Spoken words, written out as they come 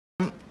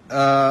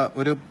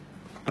ഒരു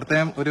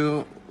പ്രത്യേകം ഒരു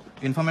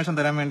ഇൻഫർമേഷൻ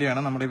തരാൻ വേണ്ടിയാണ്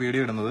നമ്മുടെ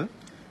വീഡിയോ ഇടുന്നത്.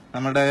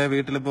 നമ്മുടെ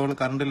വീട്ടിലിപ്പോൾ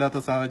കറണ്ട് ഇല്ലാത്ത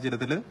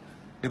സാഹചര്യത്തിൽ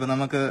ഇപ്പൊ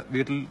നമുക്ക്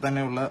വീട്ടിൽ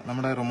തന്നെയുള്ള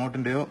നമ്മുടെ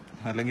റിമോട്ടിന്റെയോ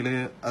അല്ലെങ്കിൽ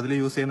അതിൽ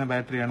യൂസ് ചെയ്യുന്ന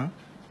ബാറ്ററിയാണ്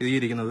ഇത്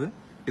ഇരിക്കുന്നത്.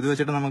 ഇത്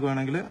വെച്ചിട്ട് നമുക്ക്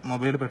വേണമെങ്കിൽ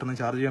മൊബൈൽ പെട്ടെന്ന്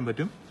ചാർജ് ചെയ്യാൻ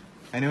പറ്റും.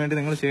 അതിനുവേണ്ടി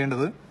നിങ്ങൾ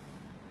ചെയ്യേണ്ടത്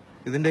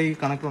ഇതിന്റെ ഈ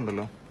കണക്ടർ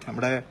ഉണ്ടല്ലോ,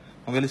 നമ്മുടെ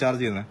മൊബൈൽ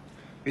ചാർജ് ചെയ്യുന്നത്,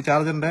 ഈ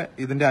ചാർജറിന്റെ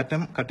ഇതിന്റെ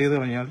അറ്റം കട്ട് ചെയ്ത്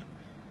കഴിഞ്ഞാൽ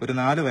ഒരു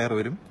 4 വയർ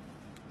വരും.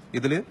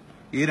 ഇതിൽ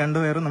ഈ 2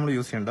 വയറും നമ്മൾ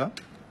യൂസ് ചെയ്യണ്ട.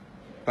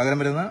 പകരം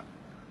വരുന്ന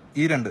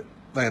ഈ 2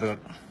 വയറുകൾ,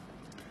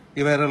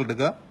 ഈ വയറുകൾ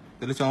എടുക്കുക.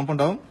 ഇതിൽ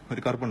ചുവപ്പുണ്ടാവും,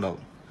 ഒരു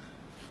കറുപ്പുണ്ടാവും.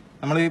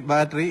 നമ്മൾ ഈ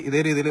ബാറ്ററി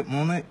ഇതേ രീതിയിൽ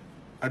 3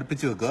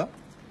 അടുപ്പിച്ച് വെക്കുക.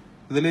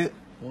 ഇതിൽ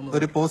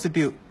ഒരു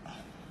പോസിറ്റീവ്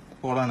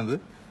പോളാണിത്.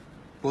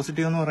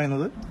 പോസിറ്റീവ് എന്ന്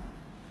പറയുന്നത്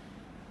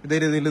ഇതേ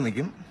രീതിയിൽ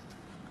നിൽക്കും.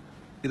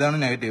 ഇതാണ്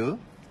നെഗറ്റീവ്.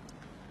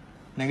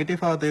 നെഗറ്റീവ്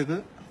ഭാഗത്തേക്ക്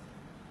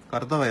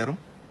കറുത്ത വയറും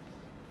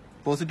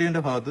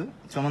പോസിറ്റീവിന്റെ ഭാഗത്ത്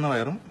ചുമന്ന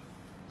വയറും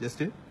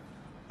ജസ്റ്റ്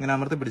ഇങ്ങനെ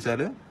അമർത്തി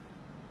പിടിച്ചാൽ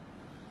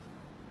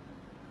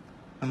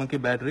നമുക്ക്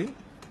ഈ ബാറ്ററി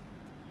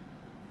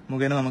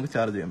മുഖേന നമുക്ക്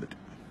ചാർജ് ചെയ്യാൻ പറ്റും.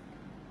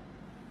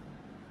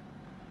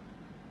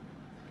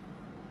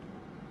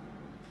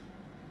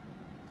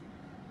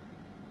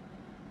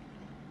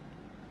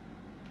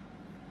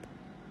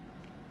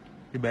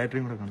 ഈ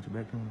ബാറ്ററിയും കൂടെ കാണിച്ചു.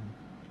 ബാറ്ററി